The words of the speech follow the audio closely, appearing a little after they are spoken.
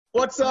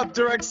What's up,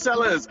 direct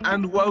sellers,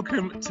 and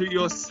welcome to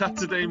your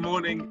Saturday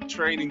morning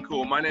training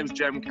call. My name's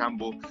Jem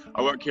Campbell.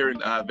 I work here in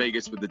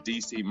Vegas with the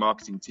DC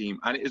marketing team,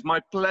 and it is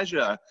my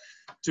pleasure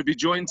to be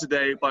joined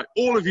today by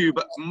all of you,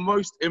 but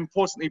most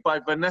importantly by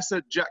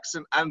Vanessa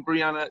Jackson and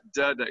Brianna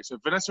Durdek. So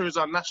Vanessa is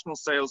our National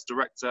Sales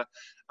Director.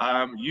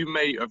 You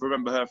may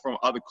remember her from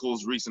other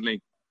calls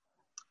recently.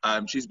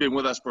 She's been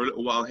with us for a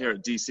little while here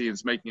at DC and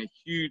is making a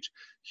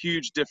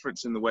huge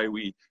difference in the way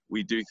we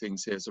do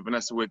things here. So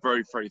Vanessa, we're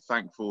very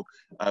thankful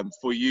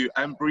for you.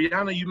 And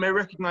Brianna, you may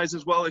recognize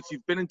as well, if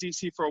you've been in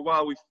DC for a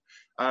while, we've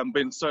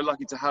been so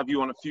lucky to have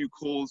you on a few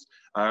calls,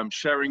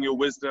 sharing your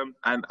wisdom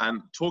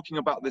and talking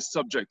about this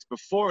subject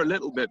before a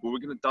little bit, but we're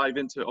going to dive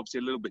into it obviously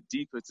a little bit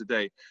deeper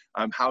today,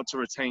 how to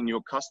retain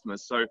your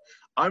customers. So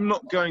I'm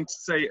not going to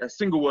say a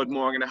single word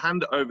more. I'm going to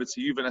hand it over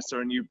to you, Vanessa,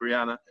 and you,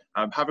 Brianna.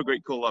 Have a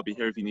great call. I'll be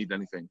here if you need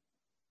anything.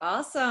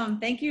 Awesome.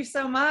 Thank you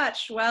so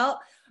much. Well,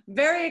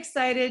 very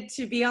excited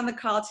to be on the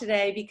call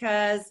today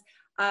because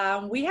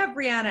we have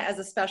Brianna as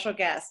a special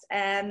guest,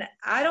 and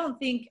I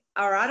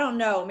don't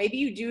know, maybe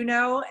you do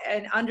know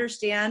and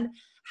understand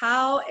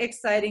how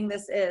exciting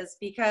this is,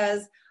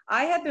 because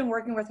I have been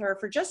working with her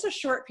for just a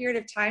short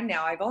period of time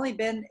now. I've only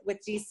been with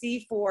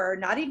DC for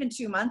not even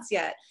 2 months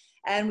yet.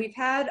 And we've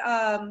had,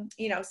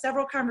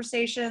 several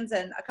conversations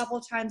and a couple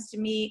of times to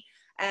meet,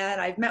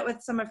 and I've met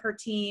with some of her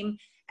team,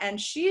 and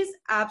she's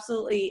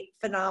absolutely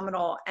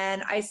phenomenal.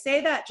 And I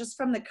say that just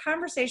from the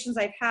conversations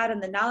I've had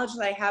and the knowledge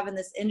that I have in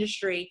this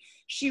industry.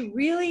 She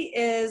really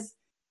is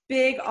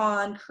big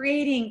on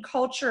creating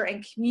culture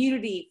and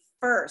community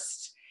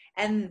first,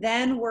 and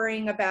then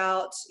worrying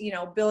about,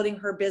 building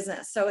her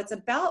business. So it's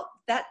about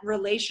that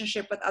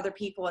relationship with other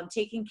people and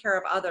taking care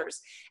of others.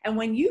 And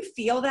when you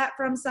feel that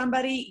from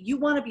somebody, you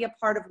want to be a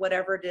part of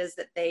whatever it is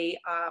that they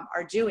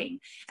are doing.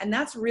 And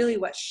that's really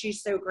what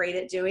she's so great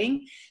at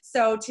doing.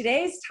 So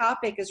today's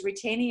topic is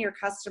retaining your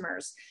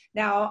customers.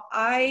 Now,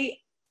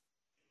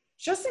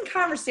 just in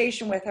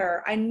conversation with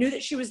her, I knew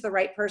that she was the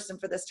right person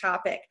for this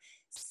topic.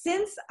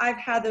 Since I've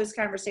had those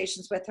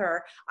conversations with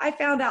her, I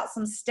found out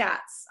some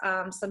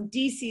stats, some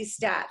DC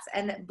stats,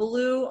 and it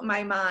blew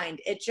my mind.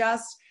 It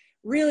just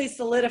really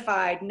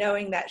solidified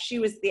knowing that she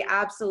was the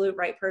absolute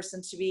right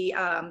person to be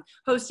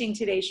hosting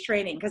today's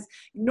training. Because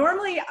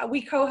normally we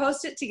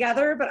co-host it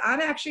together, but I'm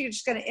actually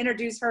just going to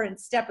introduce her and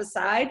step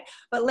aside.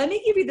 But let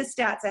me give you the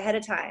stats ahead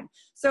of time.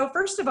 So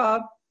first of all,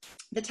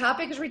 the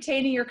topic is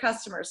retaining your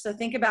customers. So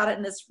think about it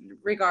in this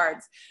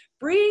regards.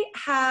 Bree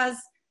has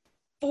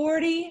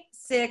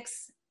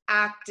 46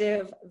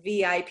 active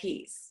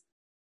VIPs.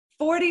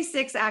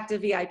 46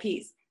 active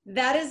VIPs.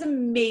 That is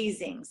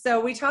amazing. So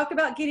we talk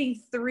about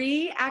getting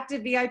 3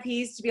 active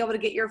VIPs to be able to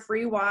get your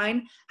free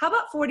wine. How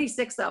about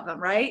 46 of them,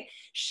 right?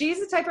 She's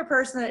the type of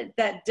person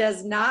that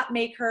does not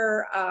make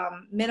her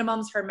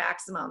minimums her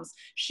maximums.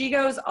 She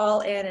goes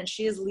all in, and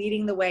she is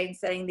leading the way and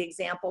setting the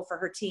example for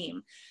her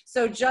team.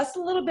 So just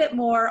a little bit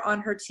more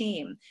on her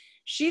team.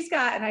 She's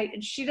got,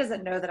 and she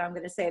doesn't know that I'm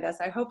going to say this.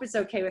 I hope it's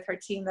okay with her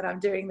team that I'm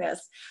doing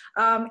this.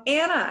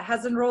 Anna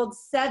has enrolled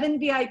 7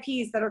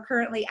 VIPs that are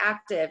currently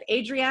active.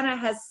 Adriana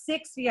has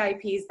 6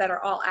 VIPs that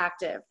are all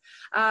active.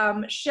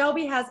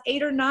 Shelby has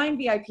 8 or 9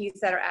 VIPs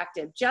that are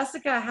active.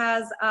 Jessica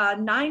has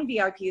 9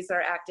 VIPs that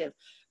are active.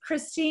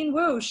 Christine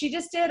Wu, she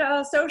just did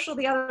a social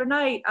the other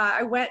night.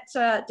 I went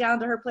down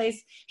to her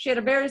place. She had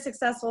a very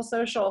successful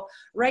social.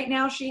 Right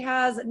now she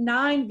has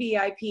 9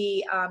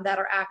 VIP that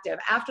are active.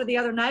 After the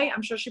other night,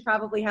 I'm sure she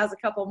probably has a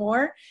couple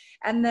more.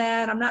 And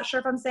then I'm not sure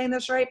if I'm saying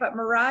this right, but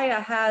Mariah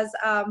has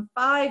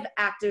 5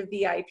 active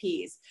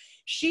VIPs.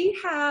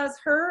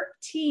 Her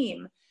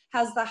team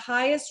has the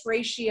highest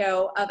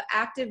ratio of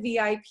active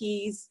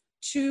VIPs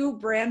to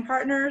brand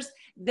partners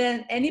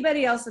than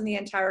anybody else in the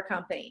entire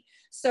company.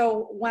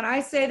 So when I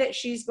say that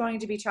she's going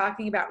to be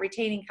talking about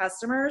retaining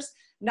customers,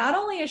 not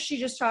only is she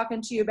just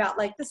talking to you about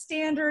like the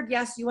standard,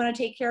 yes, you want to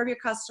take care of your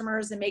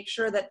customers and make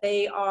sure that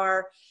they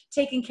are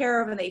taken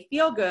care of and they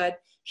feel good.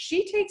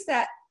 She takes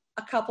that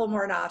a couple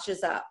more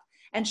notches up.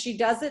 And she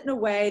does it in a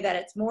way that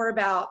it's more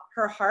about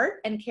her heart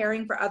and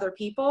caring for other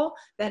people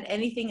than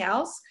anything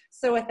else.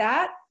 So with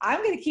that,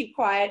 I'm going to keep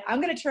quiet.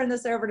 I'm going to turn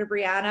this over to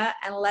Brianna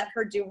and let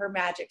her do her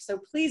magic. So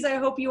please, I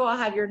hope you all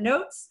have your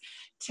notes.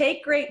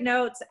 Take great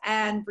notes.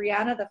 And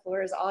Brianna, the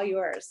floor is all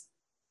yours.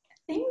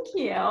 Thank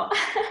you.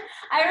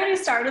 I already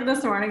started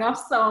this morning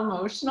off so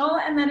emotional,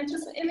 and then it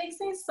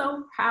makes me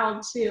so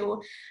proud to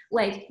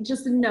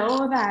just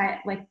know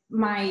that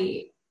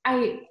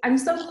I'm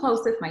so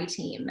close with my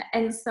team.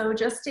 And so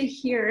just to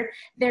hear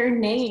their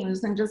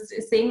names and just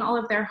seeing all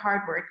of their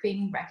hard work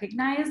being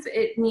recognized,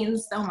 it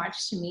means so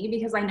much to me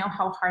because I know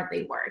how hard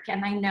they work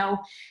and I know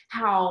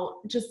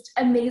how just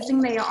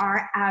amazing they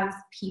are as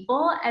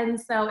people.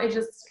 And so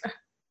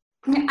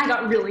I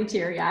got really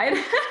teary-eyed.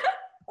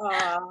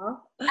 Aww.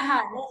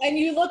 And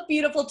you look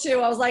beautiful too.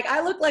 I was like,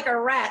 I look like a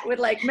rat with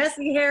like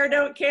messy hair,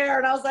 don't care.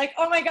 And I was like,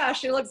 oh my gosh,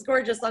 she looks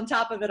gorgeous on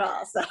top of it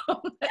all. So,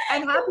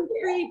 and happy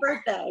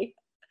pre-birthday.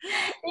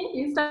 Thank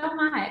you so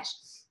much.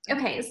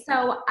 Okay,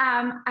 so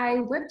I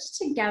whipped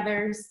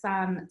together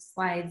some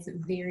slides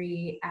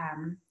very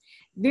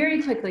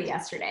very quickly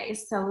yesterday.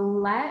 So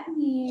let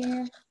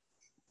me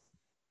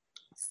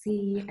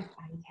see if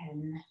I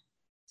can.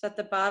 So at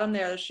the bottom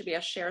there should be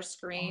a share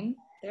screen.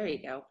 There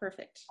you go.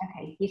 Perfect.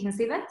 Okay, you can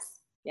see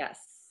this? Yes.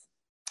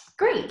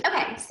 Great.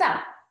 Okay, so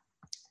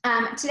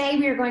today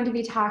we are going to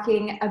be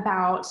talking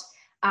about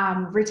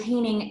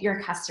retaining your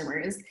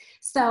customers.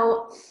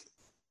 So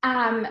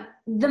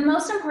the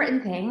most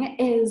important thing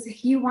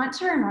is you want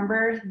to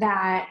remember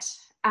that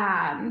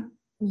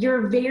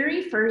your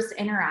very first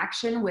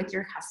interaction with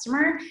your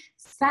customer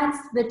sets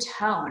the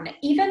tone.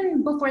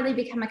 Even before they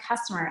become a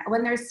customer,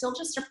 when they're still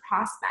just a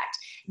prospect,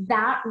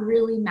 that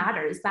really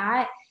matters.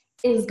 That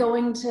is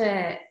going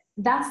to,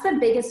 that's the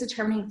biggest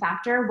determining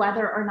factor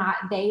whether or not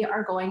they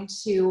are going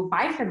to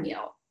buy from you.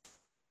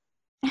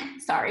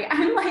 Sorry,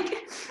 I'm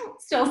like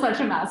still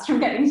such a mess from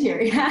getting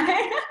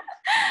teary-eyed.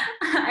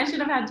 I should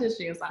have had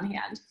tissues on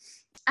hand.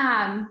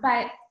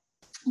 But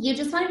you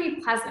just want to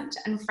be pleasant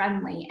and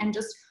friendly and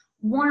just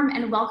warm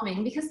and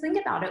welcoming, because think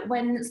about it,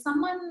 when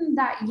someone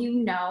that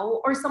you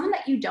know or someone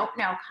that you don't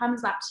know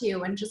comes up to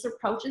you and just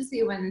approaches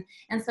you in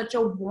such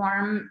a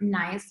warm,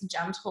 nice,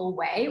 gentle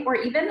way, or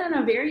even in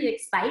a very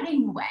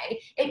exciting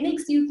way, it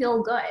makes you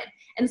feel good.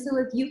 And so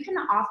if you can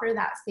offer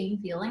that same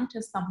feeling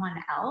to someone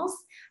else,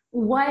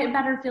 what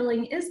better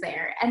feeling is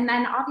there? And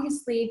then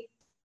obviously,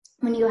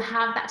 when you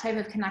have that type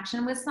of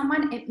connection with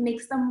someone, it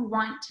makes them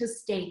want to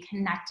stay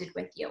connected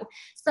with you.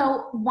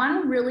 So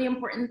one really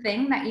important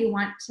thing that you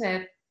want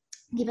to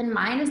keep in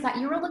mind is that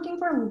you are looking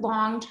for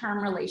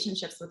long-term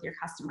relationships with your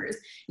customers.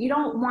 You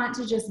don't want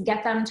to just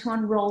get them to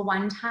enroll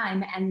one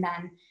time and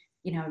then,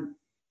 you know,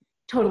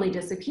 totally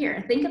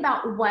disappear. Think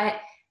about what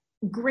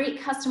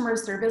great customer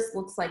service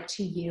looks like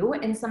to you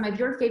in some of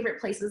your favorite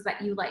places that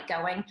you like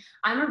going.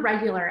 I'm a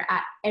regular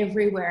at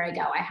everywhere I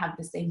go. I have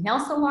the same nail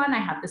salon. I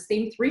have the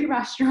same 3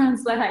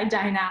 restaurants that I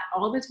dine at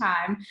all the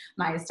time.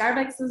 My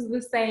Starbucks is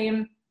the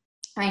same.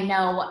 I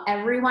know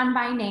everyone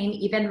by name.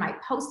 Even my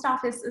post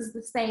office is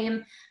the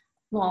same.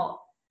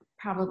 Well,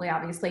 probably,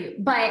 obviously,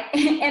 but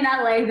in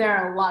LA, there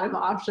are a lot of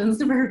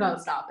options for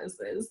post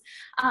offices.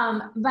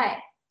 But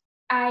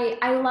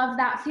I love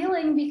that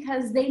feeling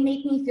because they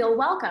make me feel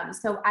welcome.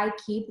 So I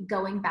keep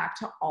going back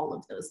to all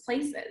of those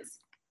places.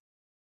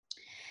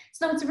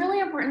 So it's really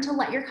important to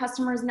let your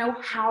customers know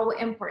how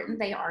important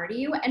they are to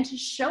you and to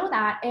show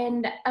that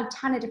in a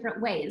ton of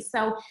different ways.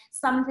 So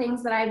some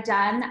things that I've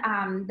done,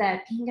 the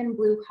pink and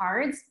blue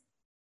cards,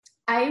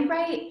 I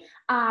write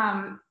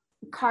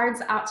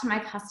cards out to my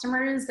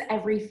customers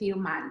every few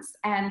months.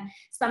 And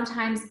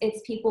sometimes it's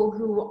people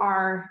who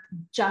are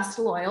just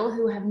loyal,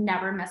 who have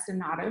never missed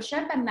an auto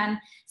ship. And then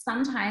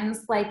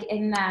sometimes, like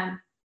in the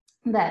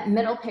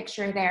middle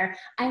picture there,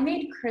 I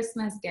made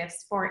Christmas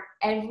gifts for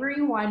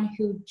everyone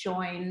who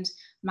joined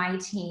my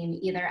team,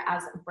 either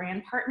as a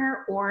brand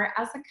partner or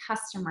as a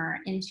customer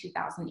in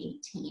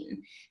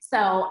 2018.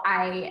 So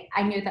I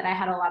knew that I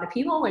had a lot of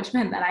people, which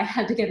meant that I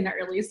had to get an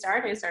early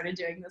start. I started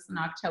doing this in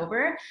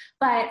October,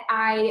 but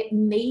I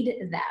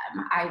made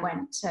them. I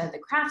went to the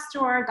craft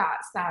store, got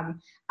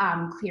some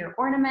clear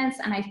ornaments,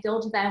 and I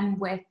filled them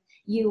with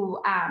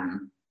you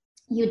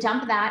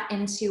dump that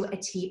into a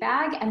tea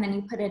bag and then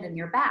you put it in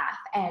your bath.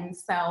 And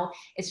so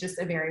it's just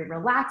a very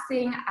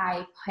relaxing.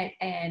 I put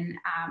in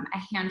a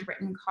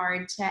handwritten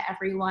card to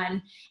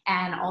everyone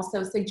and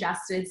also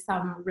suggested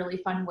some really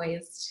fun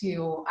ways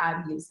to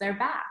use their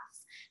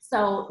baths.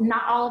 So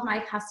not all of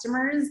my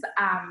customers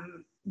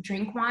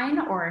drink wine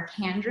or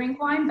can drink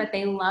wine, but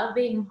they love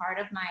being part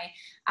of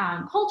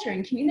my culture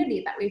and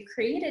community that we've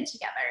created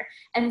together.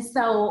 And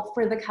so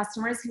for the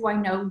customers who I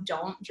know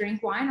don't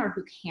drink wine or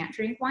who can't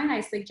drink wine, I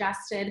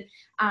suggested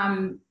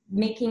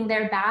making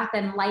their bath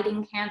and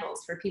lighting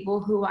candles. For people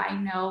who I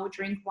know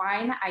drink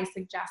wine, I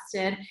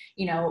suggested,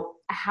 you know,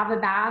 have a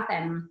bath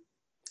and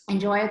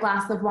enjoy a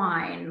glass of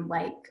wine,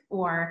 like,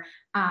 or,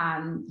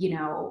 you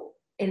know,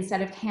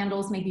 instead of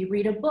candles, maybe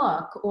read a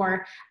book.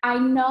 Or I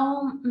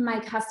know my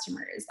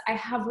customers, I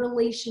have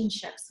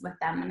relationships with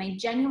them and I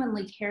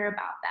genuinely care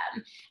about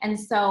them. And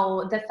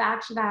so the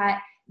fact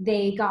that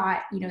they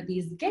got, you know,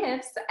 these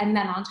gifts, and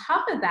then on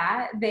top of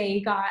that,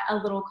 they got a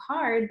little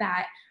card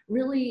that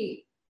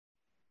really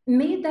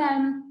made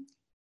them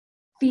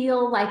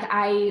feel like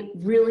I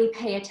really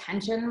pay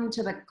attention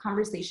to the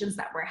conversations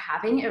that we're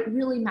having. It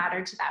really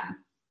mattered to them.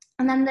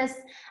 And then this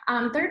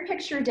third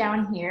picture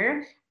down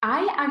here,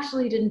 I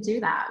actually didn't do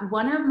that.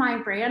 One of my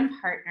brand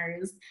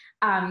partners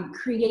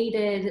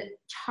created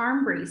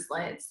charm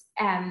bracelets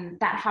and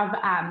that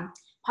have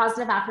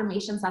positive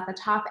affirmations at the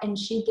top, and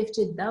she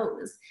gifted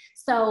those.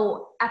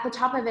 So at the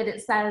top of it,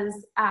 it says,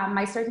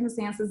 my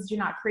circumstances do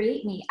not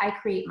create me, I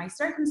create my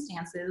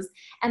circumstances.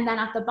 And then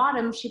at the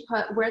bottom, she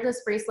put, wear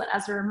this bracelet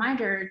as a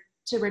reminder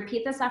to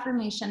repeat this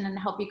affirmation and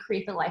help you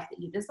create the life that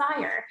you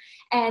desire.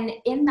 And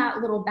in that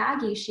little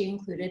baggie, she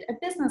included a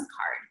business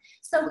card.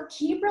 So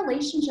keep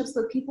relationships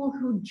with people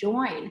who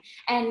join,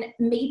 and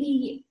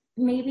maybe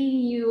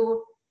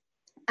you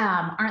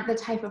aren't the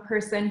type of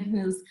person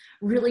who's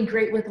really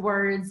great with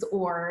words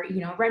or,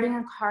 writing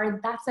a card,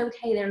 that's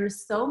okay. There are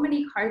so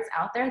many cards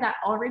out there that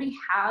already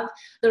have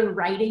the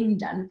writing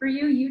done for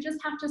you. You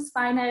just have to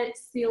sign it,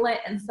 seal it,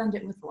 and send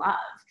it with love.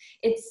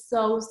 It's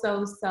so,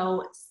 so,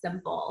 so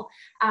simple.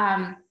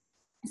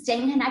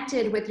 Staying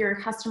connected with your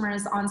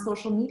customers on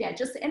social media,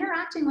 just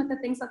interacting with the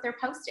things that they're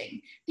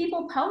posting.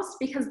 People post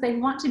because they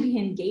want to be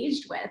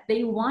engaged with.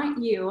 They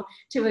want you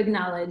to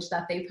acknowledge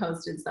that they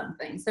posted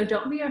something. So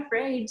don't be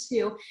afraid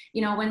to,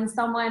 when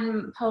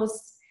someone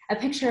posts a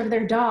picture of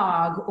their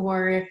dog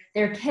or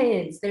their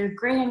kids, their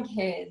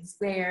grandkids,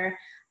 their,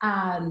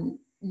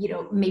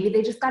 maybe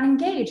they just got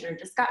engaged or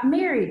just got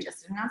married,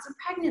 just announced a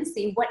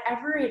pregnancy,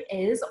 whatever it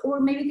is, or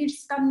maybe they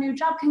just got a new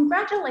job,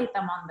 congratulate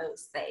them on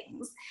those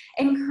things.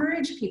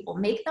 Encourage people,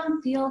 make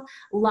them feel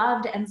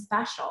loved and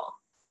special.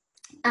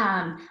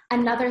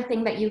 Another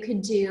thing that you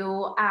could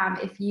do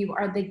if you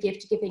are the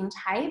gift giving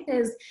type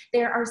is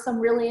there are some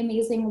really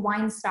amazing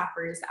wine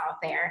stoppers out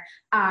there.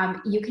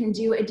 You can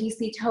do a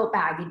DC tote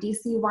bag, a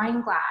DC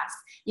wine glass.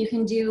 You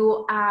can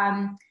do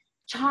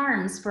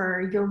charms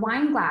for your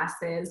wine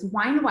glasses.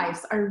 Wine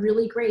wipes are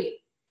really great.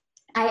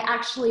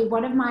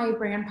 One of my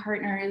brand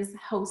partners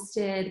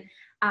hosted,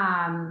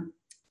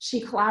 she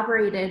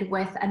collaborated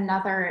with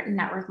another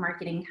network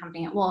marketing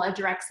company, a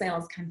direct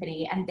sales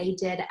company, and they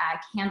did a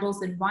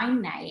candles and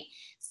wine night.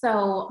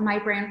 So my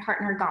brand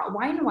partner got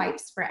wine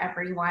wipes for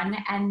everyone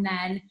and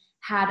then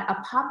had a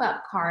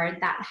pop-up card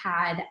that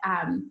had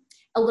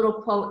a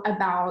little quote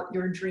about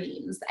your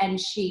dreams. And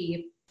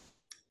she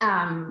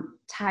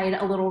tied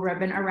a little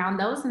ribbon around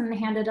those and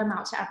handed them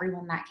out to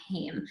everyone that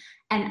came.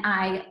 And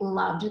I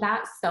loved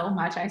that so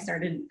much. I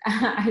started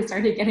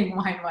getting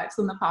wine wipes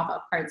on the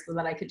pop-up cards so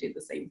that I could do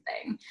the same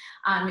thing.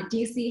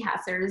 DC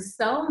has, there's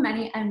so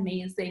many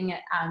amazing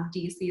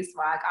DC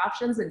swag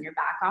options in your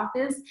back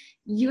office.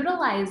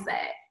 Utilize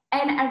it.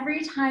 And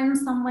every time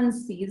someone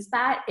sees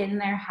that in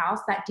their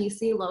house, that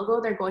DC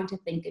logo, they're going to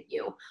think of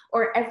you.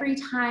 Or every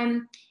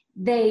time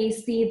they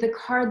see the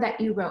card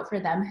that you wrote for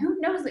them, who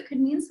knows, it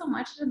could mean so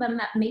much to them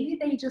that maybe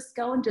they just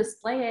go and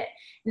display it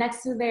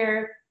next to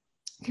their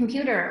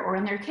computer or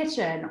in their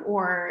kitchen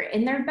or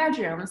in their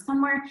bedroom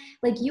somewhere.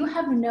 Like, you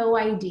have no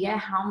idea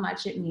how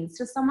much it means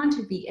to someone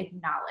to be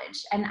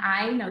acknowledged. And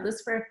I know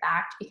this for a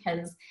fact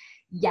because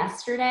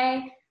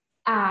yesterday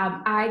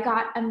I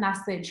got a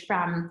message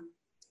from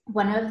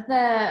one of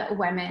the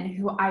women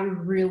who I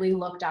really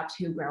looked up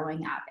to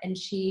growing up. And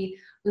she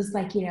was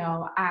like,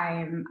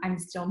 I'm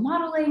still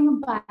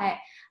modeling, but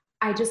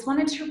I just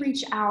wanted to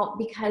reach out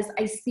because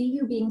I see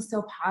you being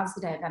so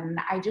positive, and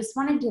I just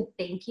wanted to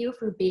thank you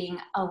for being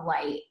a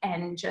light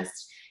and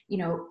just,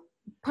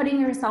 putting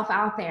yourself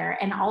out there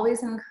and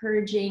always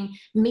encouraging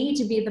me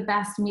to be the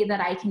best me that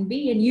I can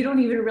be. And you don't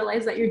even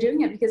realize that you're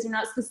doing it because you're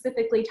not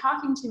specifically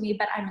talking to me,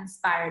 but I'm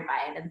inspired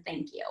by it, and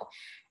thank you.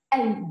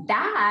 And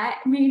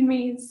that made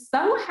me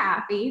so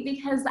happy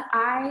because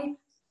I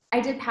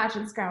did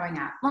pageants growing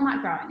up. Well,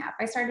 not growing up.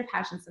 I started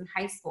pageants in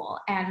high school.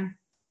 And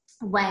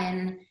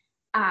when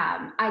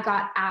I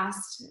got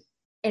asked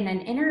in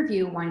an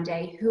interview one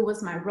day who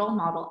was my role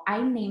model,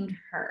 I named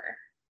her.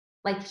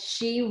 Like,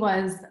 she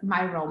was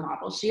my role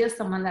model. She is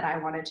someone that I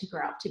wanted to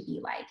grow up to be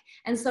like.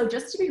 And so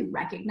just to be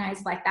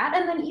recognized like that,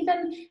 and then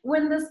even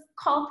when this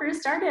call first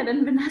started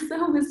and Vanessa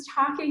was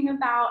talking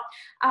about,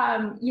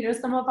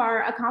 some of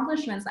our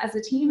accomplishments as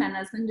a team and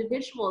as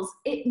individuals,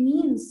 it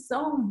means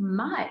so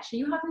much.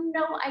 You have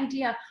no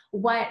idea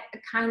what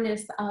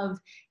kindness of,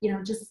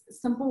 just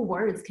simple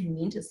words can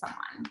mean to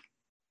someone.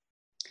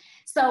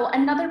 So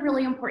another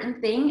really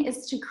important thing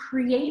is to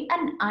create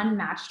an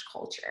unmatched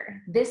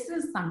culture. This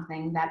is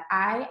something that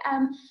I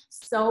am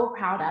so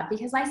proud of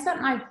because I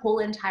spent my whole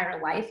entire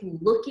life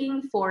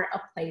looking for a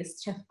place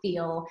to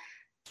feel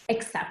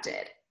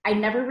accepted. I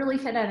never really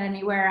fit in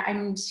anywhere.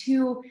 I'm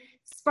too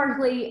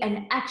sparkly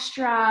and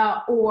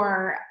extra,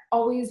 or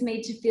always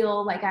made to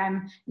feel like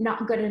I'm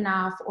not good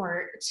enough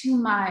or too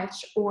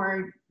much,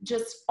 or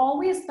just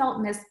always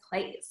felt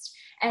misplaced.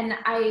 And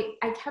I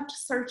kept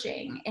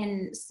searching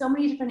in so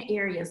many different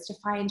areas to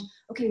find,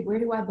 okay, where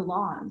do I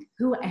belong?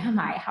 Who am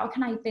I? How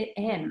can I fit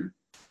in?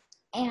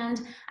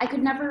 And I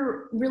could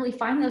never really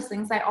find those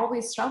things. I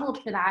always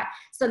struggled for that.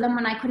 So then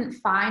when I couldn't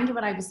find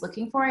what I was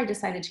looking for, I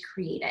decided to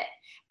create it.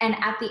 And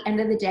at the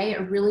end of the day,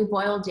 it really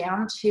boiled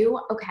down to,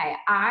 okay,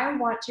 I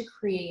want to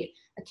create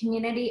a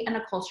community and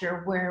a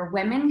culture where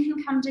women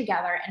can come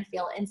together and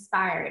feel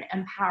inspired,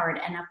 empowered,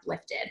 and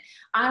uplifted.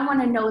 I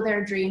want to know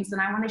their dreams, and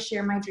I want to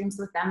share my dreams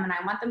with them, and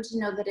I want them to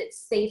know that it's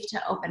safe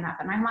to open up,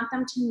 and I want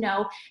them to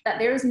know that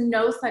there's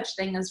no such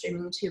thing as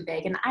dreaming too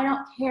big. And I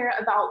don't care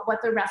about what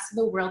the rest of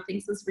the world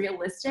thinks is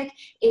realistic.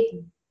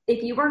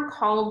 If you are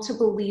called to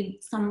believe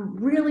some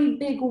really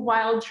big,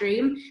 wild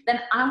dream, then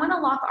I want to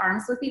lock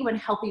arms with you and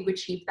help you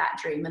achieve that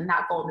dream and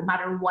that goal, no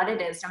matter what it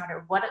is, no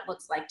matter what it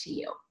looks like to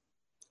you.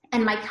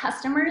 And my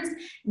customers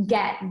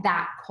get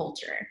that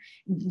culture.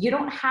 You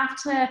don't have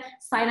to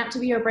sign up to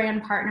be a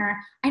brand partner.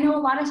 I know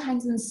a lot of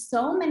times in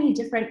so many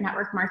different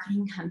network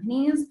marketing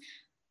companies,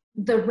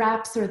 the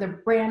reps or the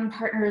brand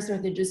partners or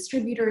the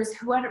distributors,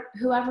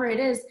 whoever it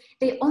is,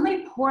 they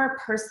only pour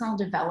personal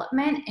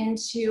development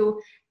into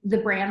the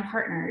brand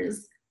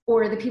partners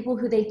or the people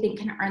who they think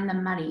can earn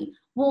them money.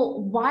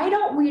 Well, why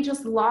don't we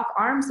just lock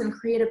arms and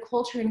create a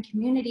culture and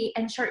community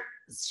and start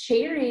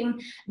sharing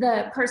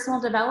the personal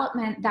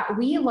development that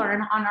we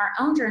learn on our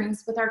own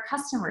journeys with our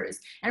customers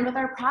and with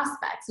our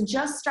prospects?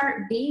 Just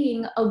start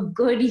being a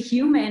good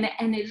human,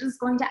 and it is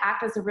going to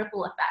act as a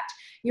ripple effect.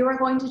 You are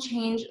going to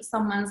change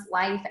someone's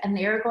life, and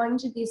they are going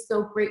to be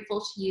so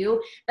grateful to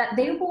you that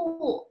they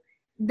will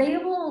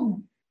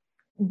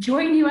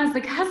join you as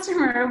a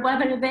customer,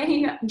 whether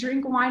they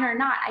drink wine or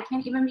not. I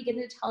can't even begin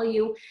to tell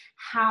you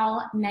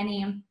how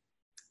many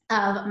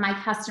of my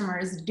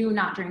customers do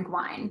not drink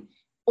wine,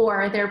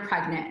 or they're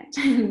pregnant.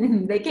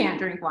 They can't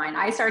drink wine.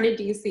 I started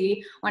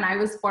DC when I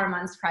was 4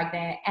 months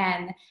pregnant,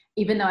 and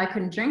even though I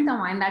couldn't drink the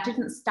wine, that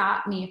didn't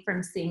stop me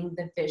from seeing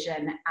the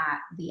vision at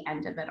the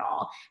end of it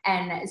all.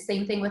 And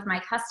same thing with my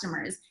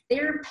customers.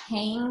 They're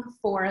paying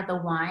for the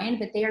wine,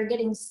 but they are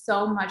getting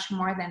so much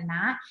more than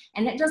that.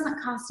 And it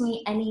doesn't cost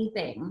me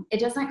anything. It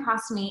doesn't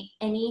cost me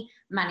any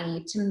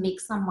money to make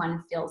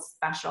someone feel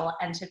special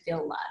and to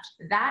feel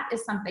loved. That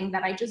is something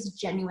that I just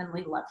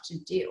genuinely love to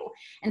do.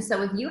 And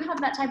so if you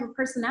have that type of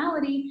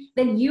personality,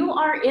 then you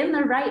are in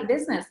the right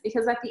business,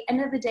 because at the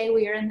end of the day,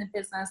 we are in the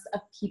business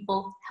of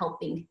people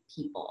helping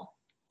people.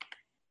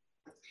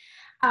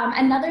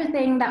 Another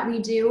thing that we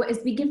do is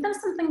we give them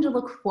something to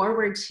look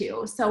forward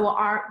to. So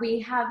we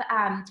have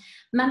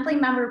monthly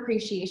member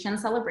appreciation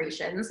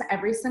celebrations.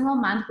 Every single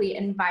month, we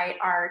invite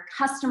our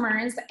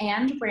customers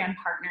and brand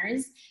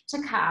partners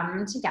to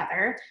come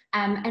together,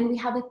 and we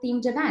have a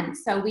themed event.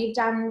 So we've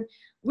done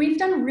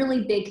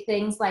really big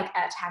things like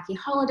a tacky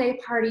holiday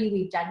party.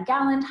 We've done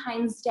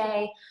Valentine's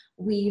Day.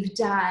 We've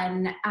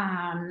done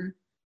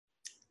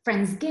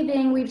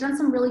Friendsgiving. We've done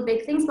some really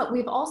big things, but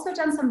we've also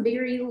done some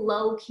very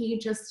low-key,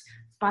 just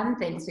fun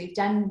things. We've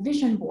done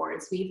vision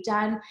boards. We've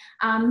done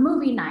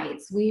movie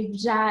nights.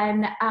 We've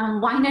done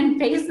wine and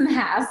face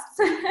masks.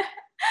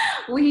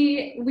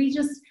 We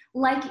just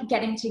like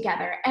getting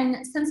together.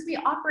 And since we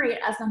operate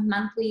as a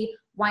monthly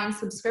wine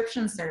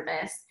subscription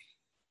service,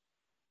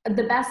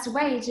 the best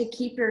way to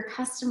keep your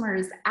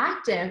customers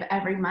active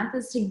every month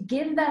is to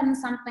give them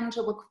something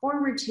to look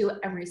forward to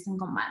every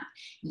single month.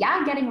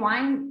 Yeah, getting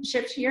wine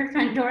shipped to your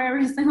front door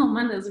every single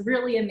month is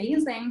really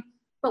amazing,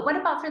 but what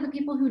about for the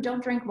people who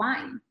don't drink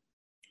wine?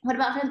 What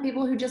about for the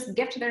people who just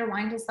gift their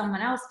wine to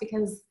someone else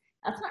because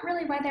that's not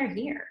really why they're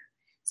here?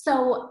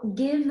 So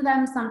give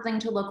them something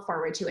to look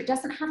forward to. It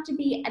doesn't have to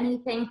be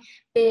anything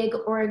big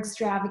or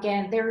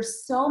extravagant. There are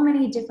so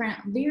many different,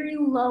 very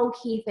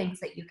low-key things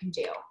that you can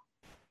do.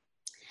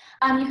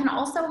 You can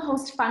also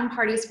host fun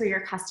parties for your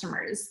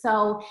customers.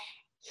 So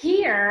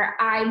here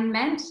I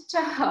meant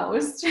to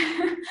host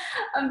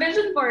a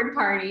vision board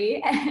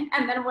party,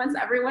 and then once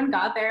everyone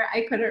got there,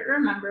 I couldn't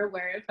remember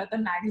where I put the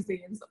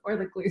magazines or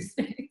the glue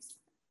sticks.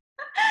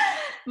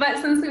 But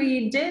since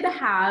we did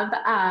have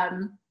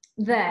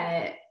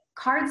the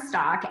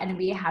cardstock, and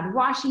we had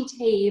washi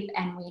tape,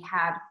 and we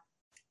had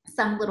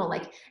some little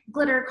like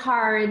glitter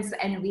cards,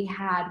 and we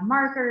had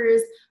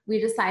markers, we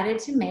decided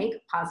to make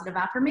positive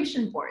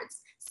affirmation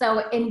boards.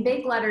 So in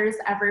big letters,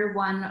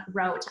 everyone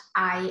wrote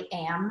 "I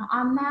am"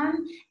 on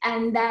them,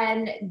 and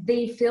then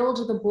they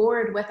filled the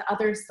board with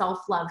other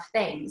self-love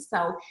things.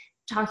 So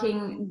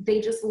they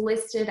just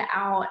listed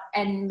out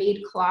and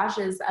made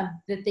collages of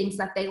the things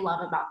that they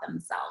love about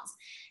themselves.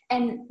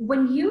 And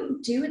when you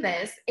do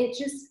this,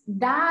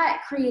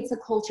 that creates a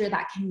culture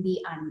that can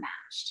be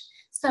unmatched.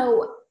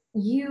 So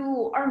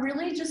you are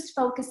really just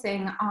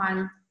focusing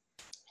on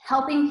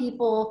helping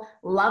people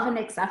love and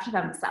accept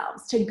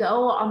themselves, to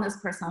go on this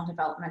personal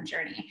development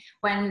journey.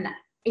 When,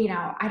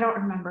 I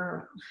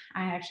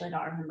actually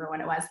don't remember what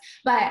it was,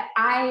 but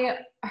I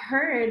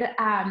heard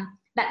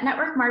that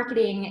network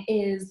marketing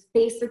is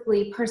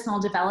basically personal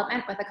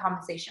development with a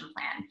compensation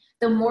plan.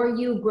 The more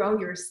you grow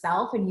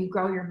yourself and you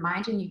grow your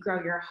mind and you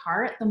grow your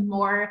heart, the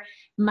more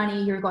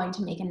money you're going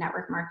to make in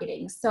network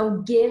marketing.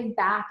 So give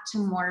back to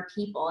more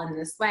people in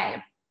this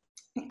way.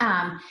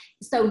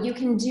 So you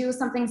can do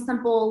something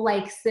simple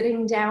like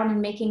sitting down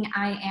and making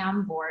 "I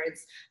am"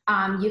 boards.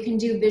 You can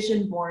do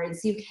vision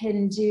boards. You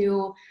can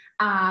do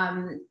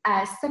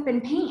a sip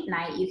and paint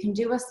night. You can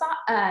do a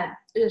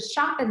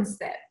shop and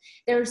sip.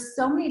 There's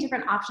so many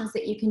different options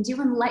that you can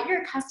do, and let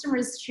your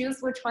customers choose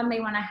which one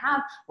they want to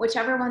have,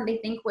 whichever one they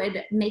think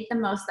would make the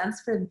most sense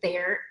for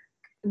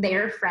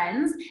their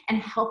friends,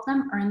 and help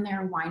them earn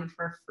their wine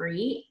for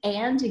free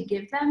and to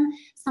give them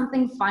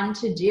something fun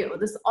to do.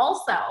 This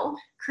also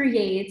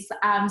creates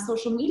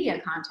social media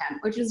content,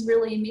 which is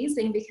really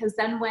amazing, because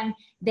then when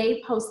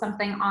they post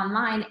something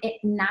online, it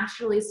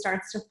naturally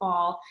starts to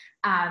fall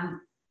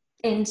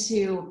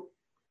into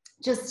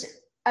just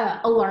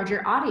a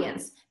larger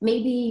audience.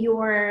 Maybe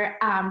your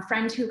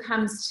friend who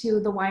comes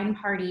to the wine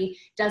party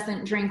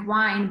doesn't drink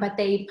wine, but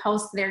they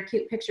post their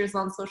cute pictures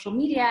on social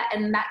media,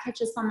 and that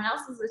catches someone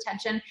else's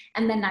attention,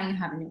 and then now you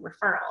have a new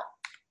referral.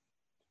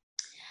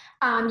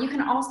 You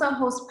can also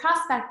host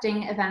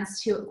prospecting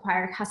events to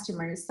acquire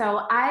customers.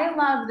 So I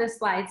love this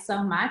slide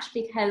so much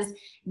because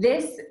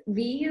these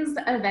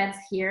events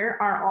here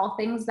are all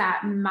things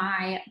that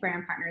my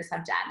brand partners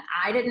have done.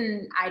 I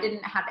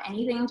didn't have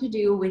anything to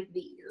do with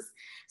these.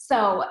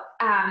 So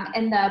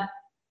in the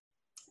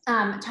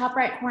top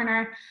right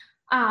corner,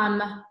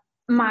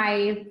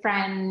 my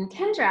friend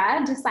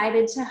Kendra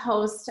decided to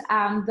host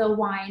the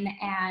wine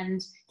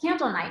and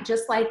candle night,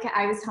 just like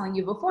I was telling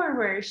you before,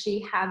 where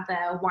she had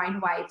the wine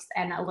wipes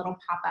and a little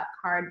pop-up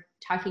card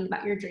talking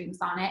about your dreams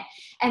on it.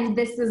 And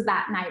this is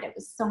that night. It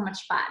was so much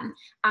fun.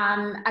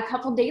 A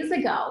couple days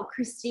ago,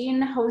 Christine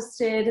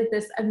hosted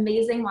this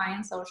amazing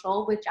wine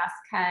social with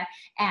Jessica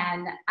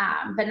and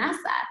Vanessa.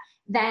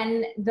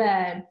 Then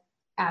the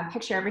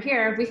picture over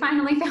here, we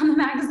finally found the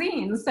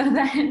magazine. So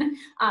then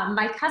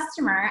my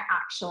customer,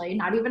 actually,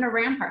 not even a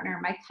brand partner,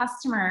 my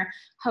customer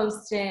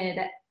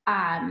hosted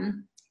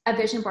a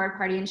vision board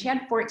party, and she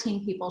had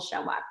 14 people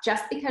show up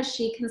just because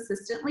she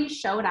consistently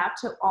showed up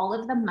to all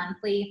of the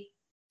monthly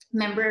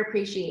member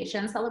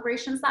appreciation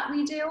celebrations that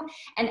we do.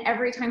 And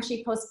every time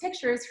she posts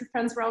pictures, her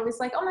friends were always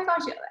like, oh my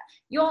gosh,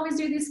 you always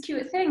do these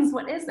cute things.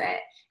 What is it?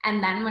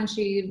 And then when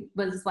she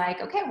was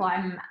like, okay, well,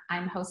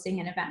 I'm hosting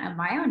an event of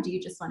my own. Do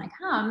you just want to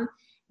come?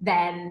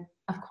 Then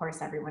of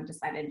course everyone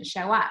decided to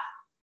show up.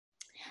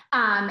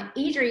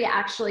 Idri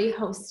actually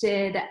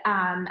hosted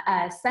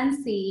a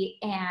Scentsy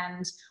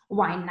and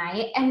wine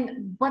night.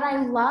 And what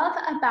I love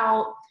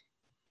about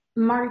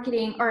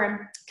marketing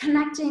or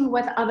connecting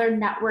with other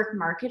network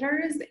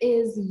marketers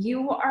is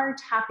you are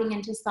tapping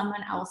into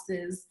someone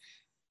else's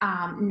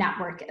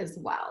network as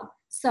well.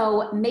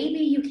 So maybe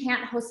you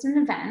can't host an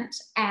event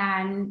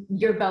and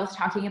you're both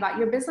talking about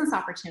your business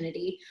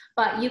opportunity,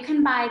 but you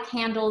can buy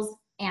candles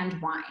and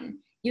wine.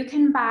 You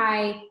can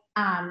buy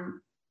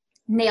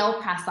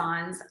nail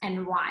press-ons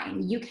and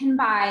wine. You can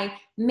buy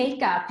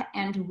makeup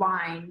and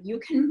wine. You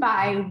can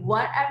buy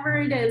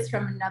whatever it is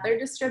from another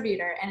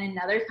distributor and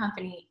another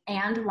company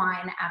and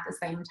wine at the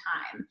same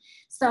time.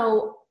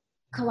 So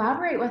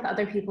collaborate with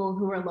other people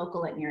who are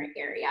local in your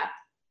area.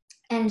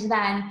 And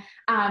then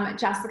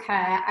Jessica,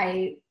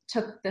 I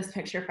took this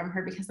picture from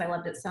her because I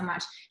loved it so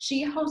much.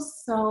 She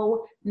hosts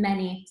so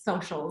many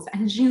socials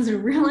and she's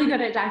really good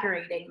at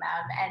decorating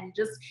them and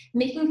just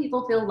making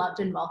people feel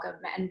loved and welcome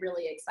and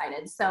really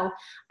excited. So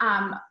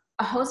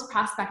host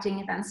prospecting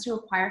events to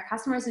acquire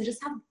customers and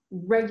just have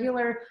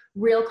regular,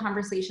 real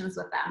conversations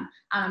with them.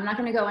 I'm not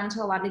going to go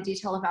into a lot of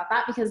detail about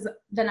that because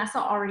Vanessa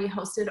already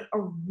hosted a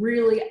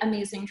really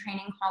amazing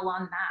training call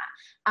on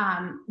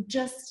that.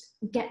 Just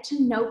get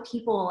to know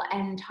people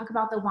and talk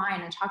about the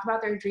wine and talk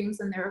about their dreams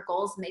and their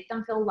goals, make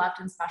them feel loved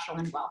and special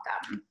and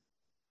welcome.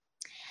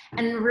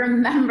 And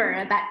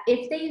remember that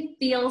if they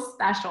feel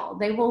special,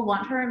 they will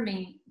want to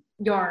remain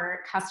your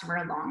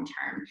customer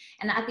long-term.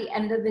 And at the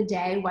end of the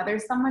day, whether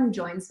someone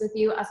joins with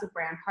you as a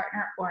brand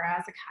partner or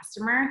as a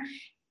customer,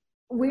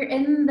 we're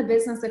in the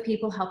business of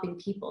people helping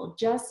people.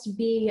 Just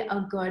be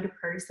a good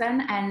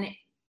person, and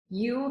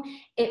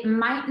it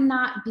might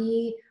not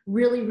be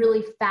really,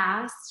 really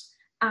fast,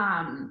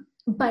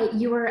 but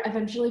you are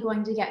eventually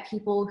going to get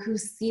people who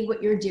see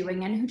what you're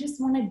doing and who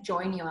just want to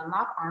join you and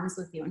lock arms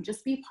with you and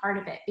just be part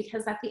of it.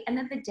 Because at the end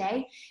of the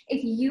day,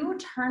 if you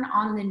turn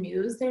on the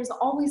news, there's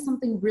always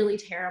something really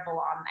terrible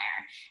on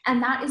there.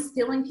 And that is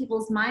filling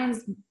people's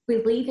minds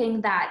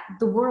believing that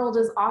the world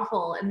is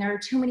awful and there are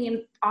too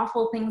many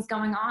awful things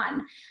going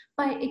on.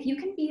 But if you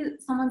can be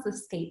someone's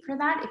escape for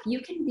that, if you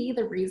can be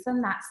the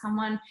reason that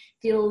someone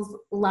feels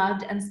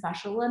loved and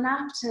special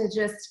enough to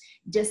just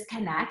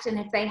disconnect, and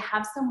if they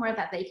have somewhere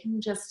that they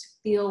can just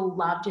feel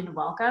loved and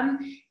welcome,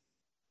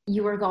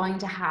 you are going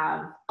to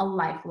have a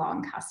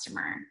lifelong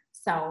customer.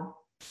 So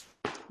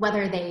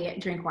whether they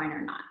drink wine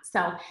or not.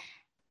 So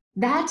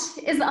that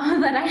is all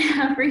that I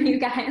have for you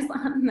guys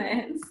on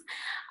this.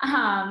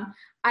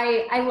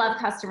 I love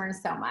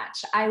customers so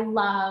much. I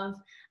love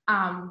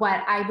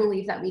what I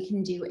believe that we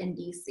can do in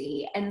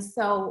DC. And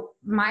so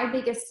my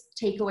biggest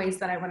takeaways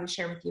that I want to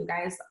share with you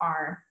guys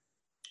are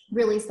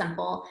really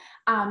simple.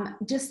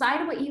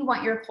 Decide what you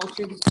want your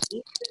culture to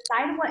be.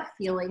 Decide what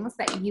feelings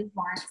that you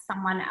want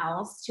someone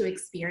else to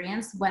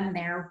experience when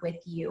they're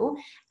with you.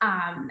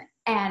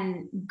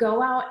 And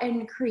go out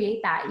and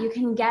create that. You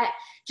can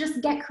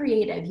just get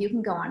creative. You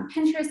can go on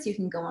Pinterest, you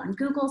can go on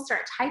Google,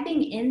 start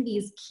typing in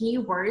these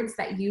keywords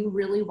that you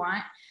really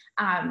want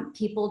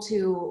people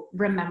to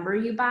remember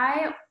you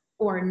by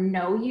or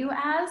know you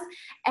as,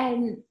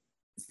 and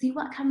see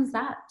what comes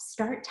up.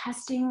 Start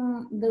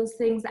testing those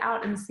things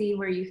out and see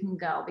where you can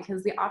go,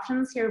 because the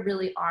options here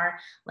really are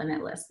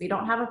limitless. We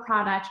don't have a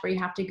product where you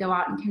have to go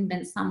out and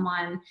convince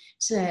someone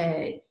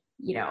to,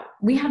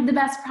 we have the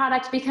best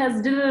product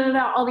because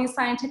all these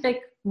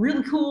scientific,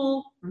 really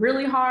cool,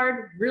 really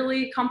hard,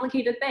 really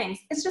complicated things.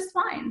 It's just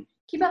fine.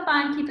 Keep it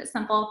fun, keep it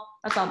simple.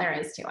 That's all there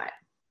is to it.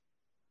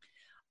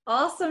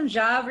 Awesome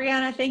job,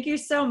 Brianna. Thank you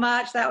so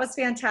much. That was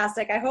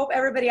fantastic. I hope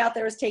everybody out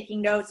there is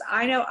taking notes.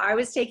 I know I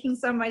was taking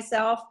some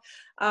myself.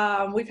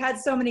 We've had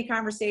so many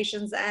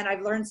conversations and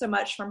I've learned so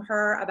much from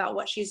her about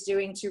what she's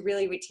doing to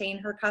really retain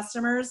her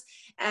customers.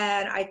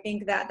 And I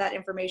think that that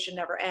information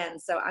never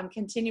ends. So I'm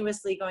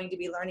continuously going to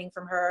be learning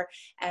from her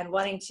and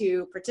wanting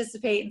to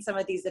participate in some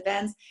of these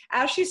events.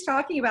 As she's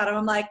talking about them,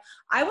 I'm like,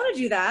 I want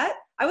to do that.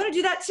 I want to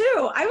do that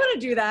too. I want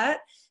to do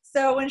that.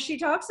 So when she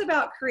talks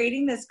about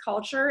creating this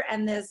culture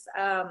and this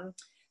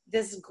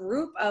this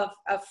group of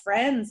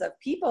friends, of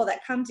people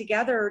that come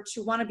together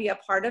to want to be a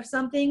part of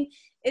something,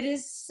 it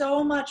is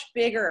so much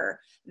bigger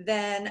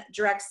than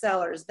direct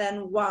sellers,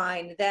 than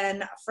wine,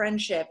 than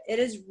friendship. It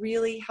is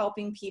really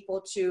helping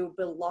people to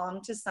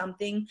belong to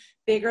something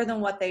bigger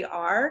than what they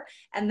are,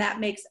 and that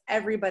makes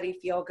everybody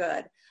feel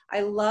good. I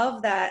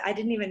love that. I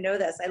didn't even know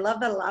this. I love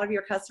that a lot of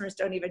your customers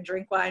don't even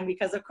drink wine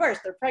because, of course,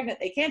 they're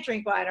pregnant. They can't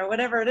drink wine or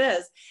whatever it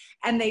is.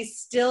 And they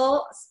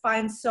still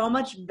find so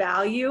much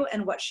value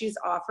in what she's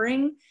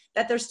offering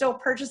that they're still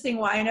purchasing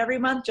wine every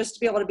month just to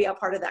be able to be a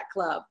part of that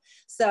club.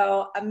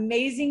 So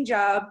amazing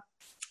job.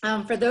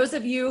 For those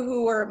of you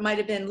who might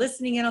have been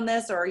listening in on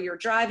this, or you're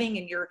driving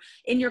and you're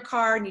in your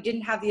car and you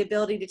didn't have the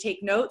ability to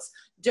take notes,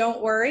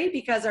 don't worry,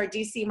 because our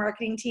DC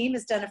marketing team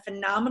has done a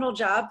phenomenal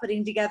job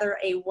putting together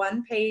a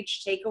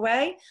one-page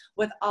takeaway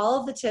with all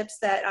of the tips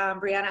that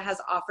Brianna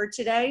has offered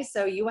today.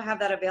 So you will have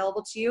that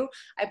available to you.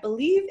 I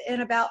believe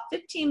in about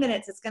 15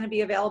 minutes, it's going to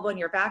be available in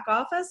your back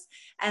office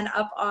and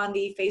up on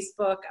the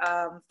Facebook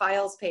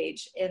files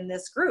page in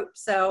this group.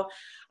 So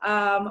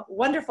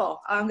wonderful.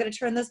 I'm going to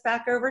turn this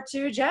back over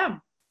to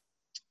Jem.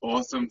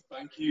 Awesome.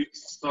 Thank you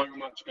so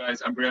much,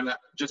 guys. And Brianna,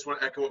 just want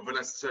to echo what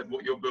Vanessa said.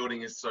 What you're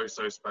building is so,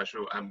 so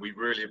special. And we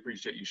really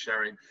appreciate you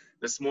sharing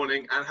this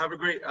morning. And have a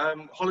great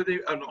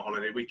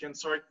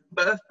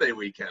birthday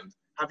weekend.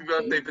 Happy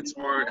birthday for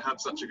tomorrow. Have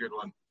such a good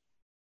one.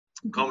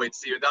 Can't wait to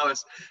see you in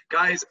Dallas.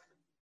 Guys,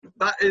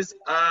 that is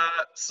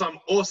some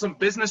awesome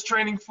business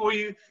training for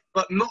you.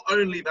 But not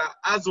only that,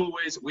 as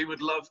always, we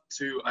would love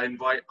to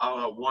invite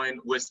our wine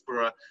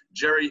whisperer,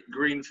 Jerry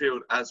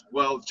Greenfield, as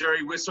well.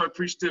 Jerry, we're so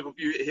appreciative of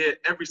you here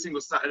every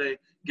single Saturday,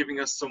 giving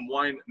us some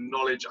wine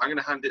knowledge. I'm going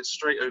to hand it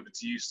straight over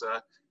to you,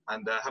 sir,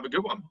 and have a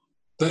good one.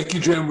 Thank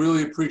you, Jim.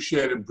 Really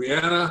appreciate it.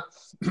 Brianna,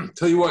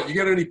 tell you what, you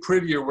get any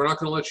prettier, we're not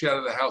going to let you out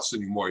of the house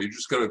anymore. You're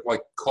just going to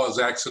like cause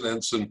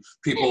accidents and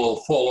people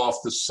will fall off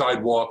the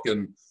sidewalk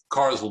and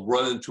cars will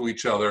run into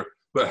each other.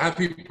 But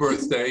happy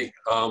birthday.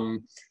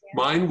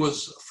 Mine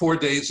was 4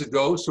 days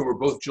ago, so we're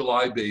both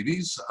July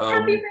babies.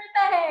 Happy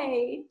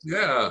birthday!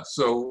 Yeah,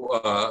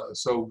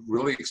 so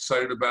really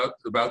excited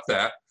about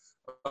that.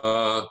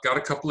 Got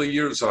a couple of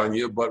years on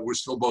you, but we're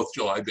still both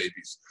July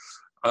babies.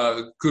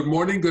 Good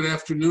morning, good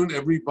afternoon,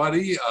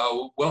 everybody.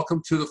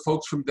 Welcome to the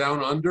folks from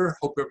Down Under.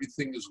 Hope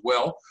everything is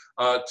well.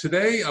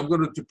 Today, I'm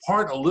going to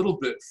depart a little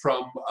bit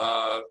from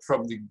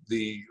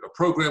the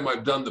program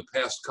I've done the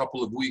past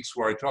couple of weeks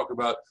where I talk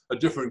about a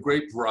different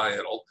grape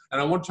varietal. And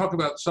I want to talk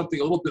about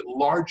something a little bit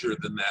larger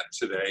than that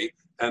today,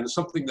 and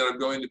something that I'm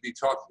going to be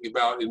talking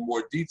about in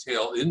more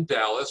detail in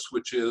Dallas,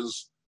 which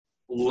is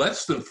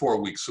less than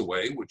 4 weeks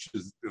away, which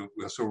is,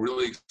 so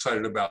really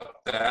excited about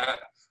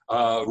that.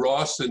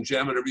 Ross and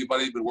Jem and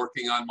everybody have been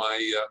working on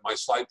my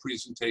slide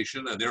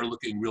presentation, and they're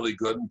looking really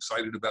good. I'm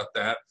excited about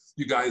that.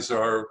 You guys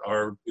are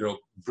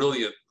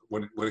brilliant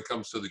when it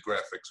comes to the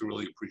graphics. I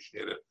really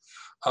appreciate it.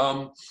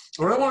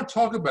 What I want to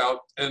talk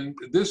about, and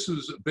this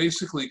is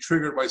basically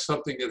triggered by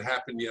something that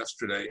happened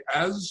yesterday.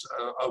 As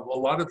a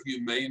lot of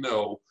you may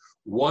know,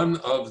 one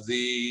of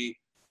the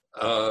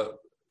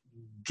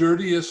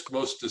dirtiest,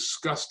 most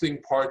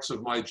disgusting parts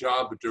of my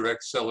job at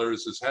Direct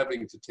Sellers is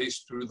having to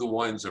taste through the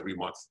wines every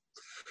month.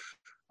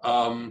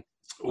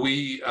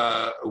 We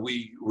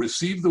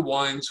receive the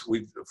wines.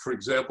 For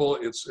example,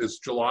 it's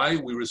July.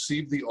 We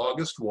received the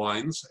August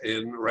wines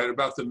in right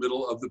about the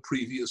middle of the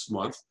previous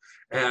month.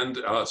 And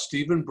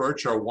Stephen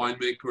Birch, our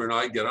winemaker, and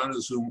I get on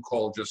a Zoom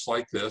call just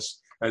like this.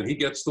 And he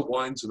gets the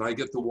wines and I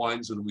get the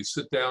wines, and we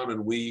sit down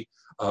and we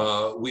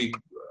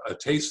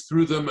taste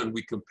through them and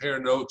we compare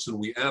notes and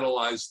we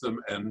analyze them.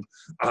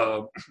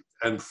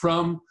 And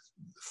from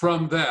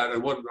that,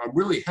 and what I'm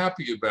really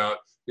happy about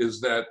is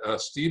that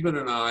Stephen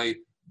and I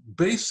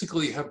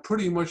basically have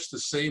pretty much the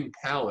same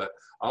palate.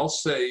 I'll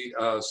say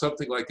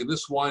something like, in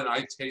this wine,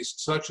 I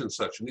taste such and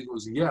such. And he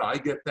goes, yeah, I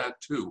get that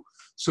too.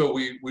 So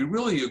we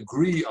really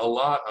agree a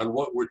lot on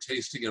what we're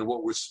tasting and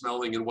what we're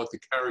smelling and what the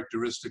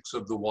characteristics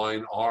of the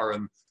wine are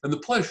and the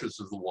pleasures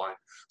of the wine.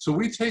 So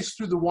we taste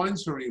through the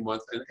wines every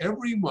month. And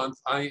every month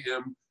I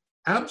am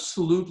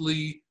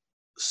absolutely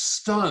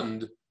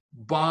stunned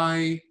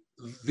by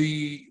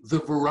the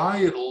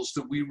varietals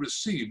that we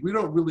receive. We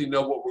don't really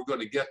know what we're going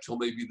to get till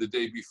maybe the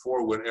day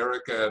before when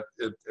Erica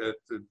at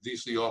the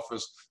DC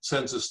office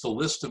sends us the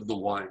list of the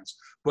wines.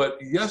 But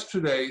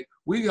yesterday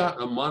we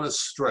got a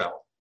Monastrell.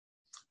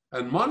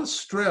 And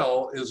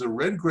Monastrell is a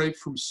red grape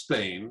from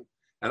Spain,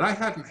 and I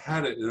hadn't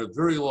had it in a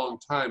very long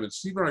time. And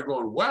Steve and I are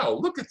going, wow,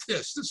 look at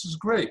this. This is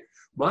great.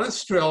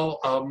 Monastrell,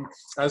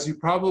 as you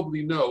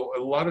probably know, a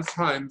lot of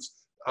times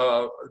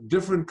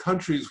different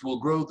countries will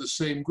grow the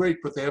same grape,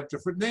 but they have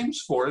different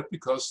names for it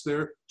because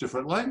they're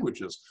different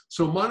languages.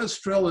 So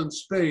Monastrell in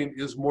Spain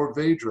is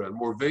Mourvedre, and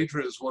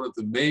Mourvedre is one of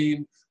the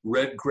main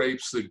red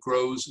grapes that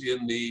grows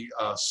in the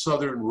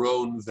southern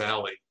Rhone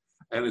Valley.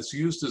 And it's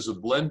used as a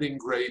blending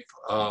grape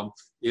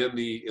in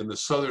the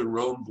southern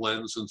Rhone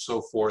blends and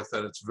so forth,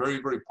 and it's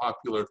very, very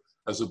popular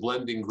as a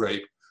blending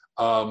grape.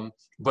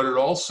 But it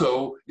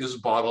also is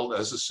bottled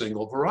as a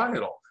single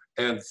varietal.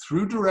 And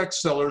through direct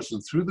sellers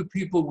and through the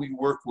people we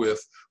work with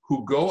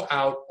who go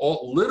out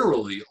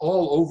literally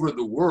all over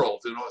the world,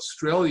 in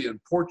Australia and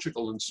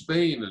Portugal and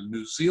Spain and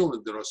New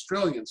Zealand and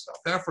Australia and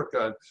South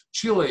Africa and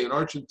Chile and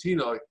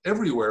Argentina, like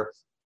everywhere,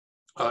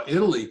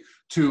 Italy,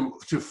 to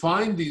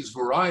find these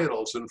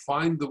varietals and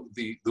find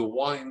the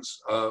wines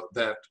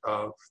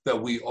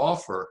that we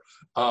offer.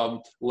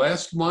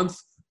 Last month,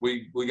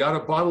 we got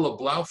a bottle of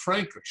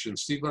Blaufränkisch, and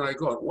Steve and I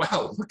going,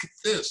 wow, look at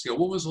this. You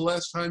know, when was the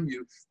last time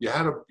you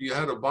had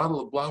a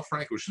bottle of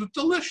Blaufränkisch? It was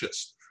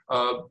delicious.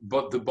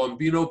 But the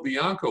Bombino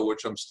Bianco,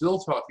 which I'm still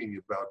talking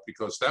about,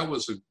 because that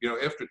was,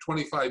 after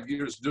 25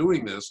 years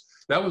doing this,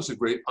 that was a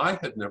grape I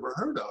had never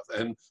heard of.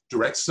 And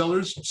direct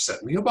sellers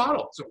sent me a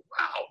bottle. So,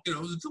 wow, it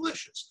was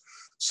delicious.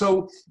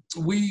 So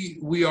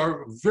we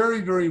are very,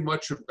 very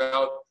much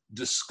about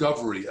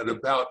discovery and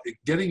about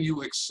getting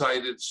you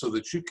excited so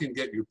that you can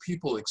get your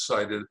people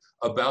excited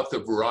about the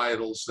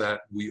varietals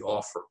that we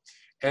offer.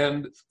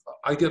 And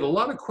I get a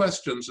lot of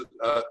questions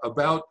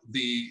about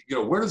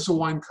where does the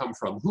wine come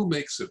from? Who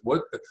makes it?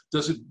 What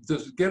does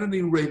it get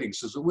any ratings?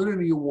 Does it win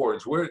any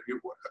awards?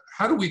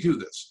 How do we do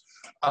this?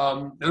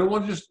 And I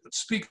want to just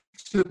speak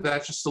to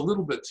that just a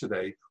little bit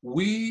today.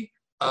 We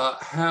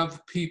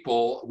have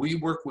people, we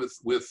work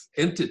with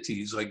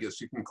entities, I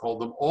guess you can call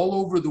them, all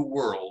over the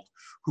world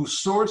who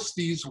source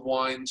these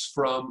wines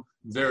from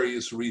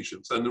various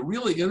regions. And the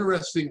really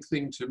interesting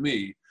thing to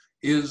me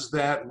is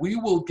that we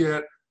will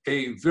get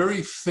a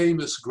very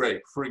famous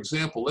grape. For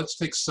example, let's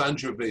take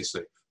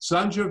Sangiovese.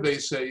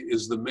 Sangiovese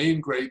is the main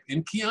grape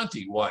in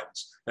Chianti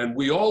wines. And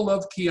we all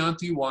love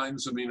Chianti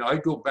wines. I mean, I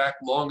go back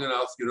long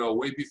enough,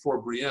 way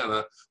before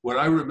Brianna, when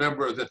I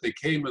remember that they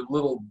came in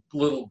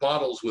little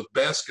bottles with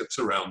baskets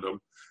around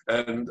them.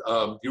 And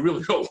you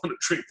really don't want to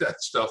drink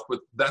that stuff, but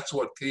that's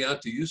what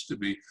Chianti used to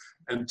be,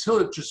 until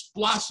it just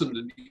blossomed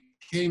and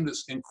became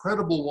this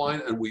incredible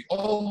wine. And we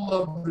all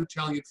love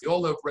Italian, we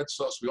all love red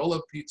sauce, we all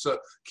love pizza.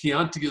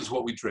 Chianti is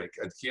what we drink,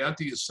 and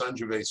Chianti is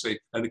Sangiovese,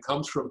 and it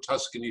comes from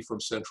Tuscany, from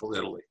central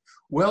Italy.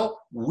 Well,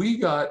 we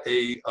got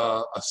a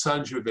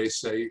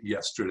Sangiovese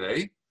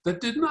yesterday that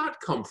did not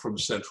come from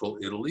central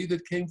Italy,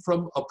 that came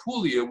from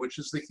Apulia, which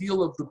is the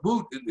heel of the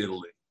boot in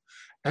Italy.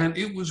 And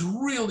it was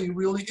really,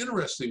 really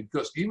interesting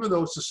because even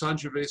though it's a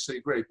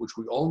Sangiovese grape, which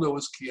we all know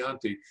is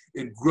Chianti,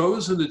 it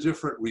grows in a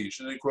different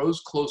region. It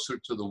grows closer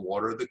to the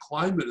water. The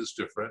climate is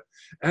different.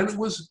 And it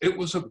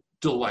was a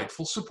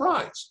delightful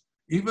surprise.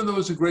 Even though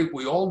it's a grape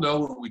we all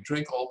know and we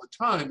drink all the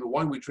time, the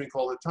wine we drink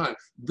all the time,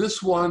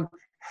 this one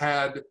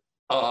had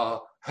a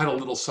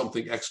little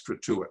something extra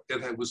to it.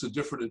 It was a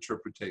different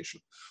interpretation.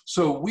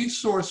 So we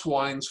source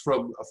wines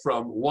from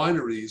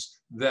wineries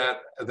that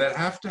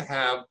have to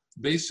have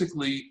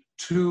basically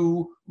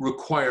two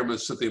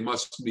requirements that they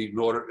must meet in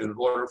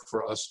order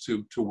for us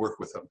to work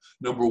with them.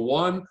 Number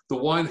one, the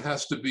wine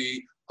has to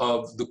be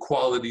of the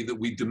quality that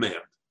we demand.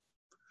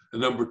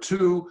 And number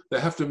two, they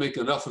have to make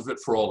enough of it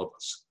for all of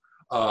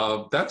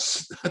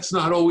us. That's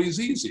not always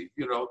easy,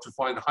 to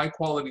find high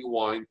quality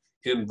wine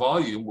in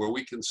volume where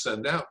we can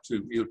send out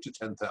to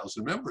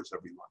 10,000 members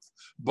every month.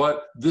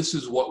 But this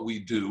is what we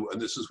do,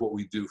 and this is what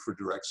we do for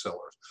direct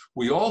sellers.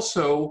 We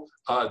also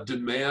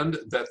demand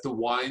that the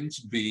wines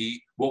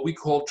be what we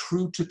call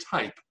true to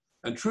type.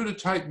 And true to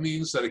type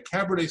means that a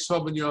Cabernet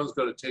Sauvignon is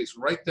going to taste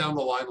right down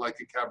the line like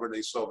a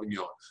Cabernet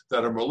Sauvignon,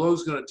 that a Merlot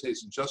is going to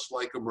taste just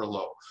like a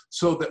Merlot.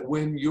 So that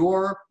when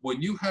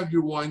you have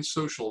your wine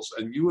socials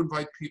and you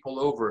invite people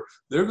over,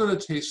 they're going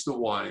to taste the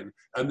wine,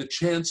 and the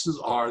chances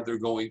are they're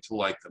going to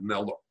like them.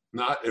 Now look,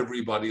 not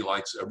everybody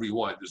likes every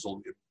wine.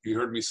 You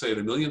heard me say it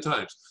a million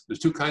times. There's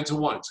two kinds of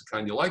wines, the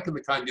kind you like and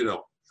the kind you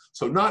don't.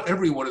 So not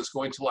everyone is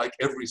going to like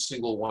every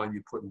single wine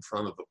you put in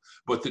front of them.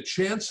 But the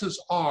chances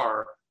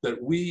are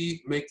that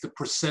we make the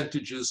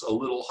percentages a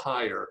little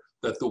higher,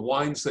 that the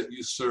wines that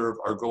you serve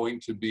are going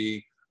to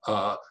be,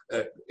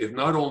 if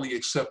not only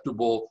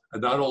acceptable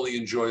and not only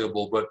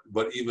enjoyable,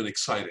 but even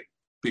exciting,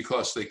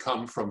 because they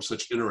come from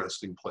such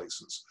interesting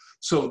places.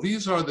 So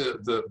these are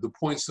the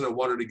points that I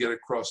wanted to get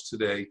across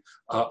today.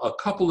 A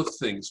couple of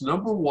things.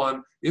 Number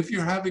one, if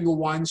you're having a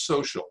wine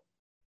social,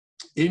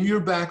 in your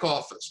back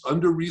office,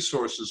 under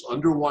resources,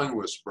 under Wine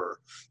Whisperer,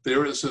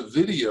 there is a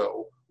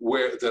video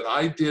that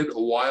I did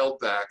a while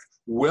back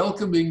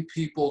welcoming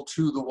people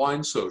to the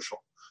wine social.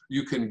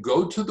 You can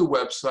go to the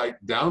website,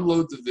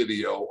 download the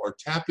video, or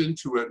tap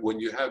into it when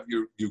you have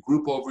your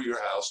group over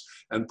your house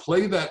and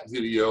play that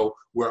video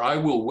where I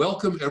will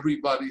welcome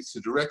everybody to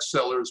direct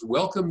sellers,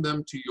 welcome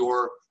them to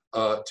your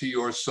to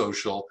your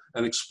social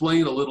and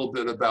explain a little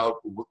bit about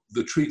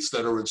the treats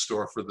that are in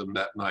store for them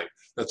that night.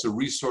 That's a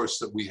resource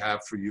that we have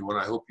for you, and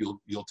I hope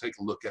you'll take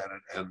a look at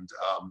it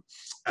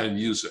and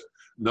use it.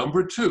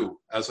 Number two,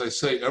 as I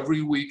say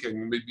every week,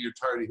 and maybe you're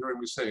tired of hearing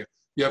me say it,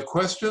 you have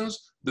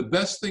questions, the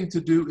best thing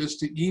to do is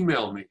to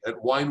email me at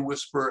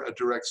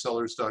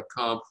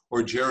winewhisper@directsellers.com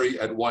or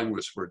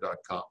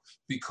jerry@winewhisper.com.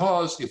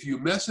 Because if you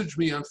message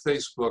me on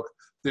Facebook,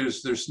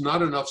 there's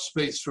not enough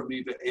space for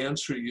me to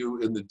answer you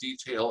in the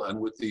detail and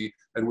with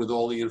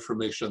all the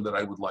information that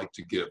I would like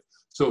to give.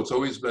 So it's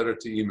always better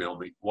to email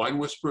me,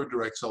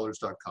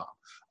 winewhisper@directsellers.com.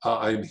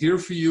 I'm here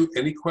for you.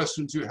 Any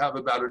questions you have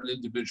about an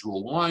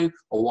individual wine,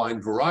 a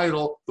wine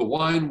varietal, the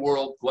wine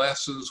world,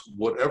 glasses,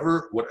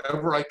 whatever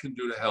I can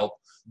do to help,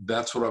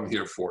 that's what I'm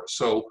here for.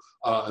 So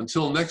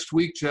until next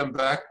week, Jem,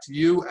 back to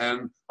you,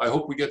 and I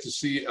hope we get to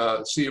see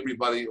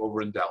everybody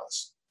over in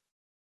Dallas.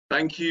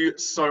 Thank you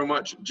so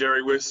much,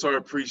 Jerry. We're so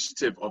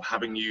appreciative of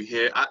having you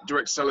here at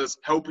Direct Sellers,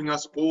 helping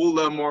us all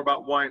learn more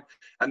about wine.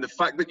 And the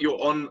fact that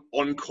you're on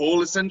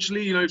call,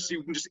 essentially, you know, so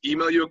you can just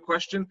email you a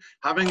question.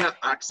 Having that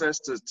access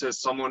to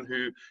someone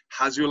who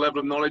has your level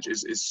of knowledge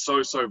is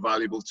so, so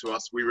valuable to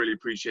us. We really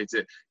appreciate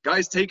it.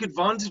 Guys, take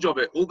advantage of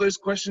it. All those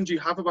questions you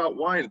have about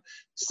wine,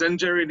 send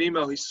Jerry an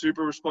email. He's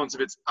super responsive.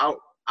 It's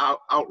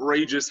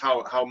outrageous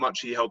how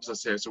much he helps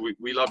us here. So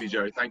we love you,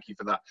 Jerry. Thank you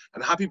for that.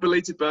 And happy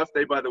belated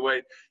birthday, by the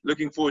way.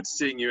 Looking forward to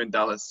seeing you in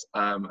Dallas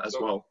as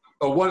well.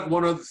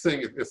 One other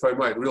thing, if I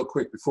might, real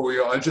quick before we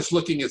go. I'm just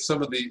looking at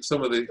some of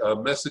the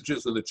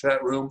messages in the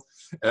chat room,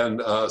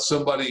 and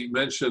somebody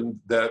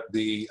mentioned that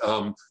the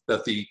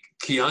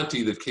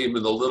Chianti that came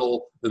in a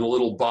little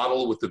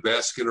bottle with the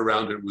basket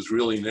around it was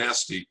really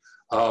nasty.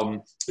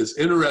 It's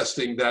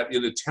interesting that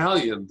in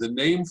Italian, the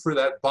name for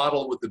that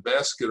bottle with the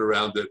basket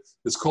around it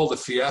is called a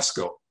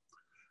fiasco,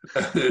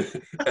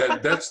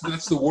 and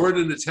that's the word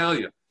in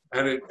Italian.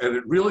 And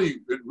it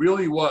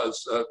really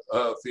was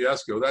a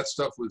fiasco. That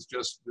stuff was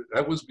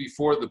that was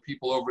before the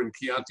people over in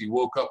Chianti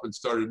woke up and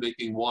started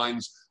making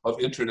wines of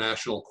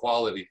international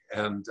quality.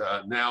 And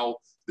now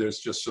there's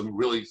just some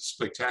really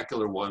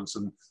spectacular ones,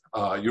 and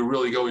you're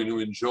really going to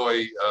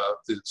enjoy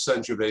the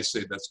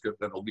Sangiovese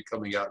that'll be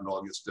coming out in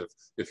August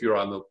if you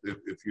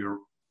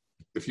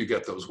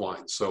get those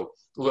wines. So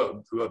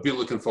be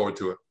looking forward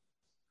to it.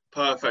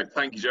 Perfect.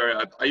 Thank you, Jerry.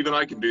 Even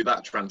I can do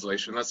that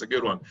translation. That's a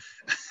good one.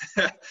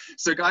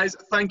 So guys,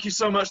 thank you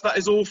so much. That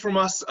is all from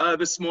us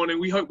this morning.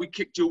 We hope we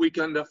kicked your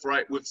weekend off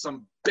right with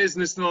some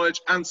business knowledge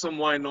and some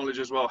wine knowledge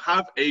as well.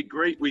 Have a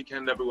great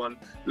weekend, everyone.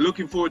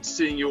 Looking forward to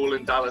seeing you all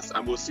in Dallas,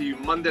 and we'll see you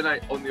Monday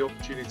night on The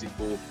Opportunity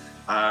Call.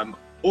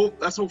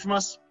 That's all from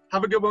us.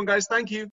 Have a good one, guys. Thank you.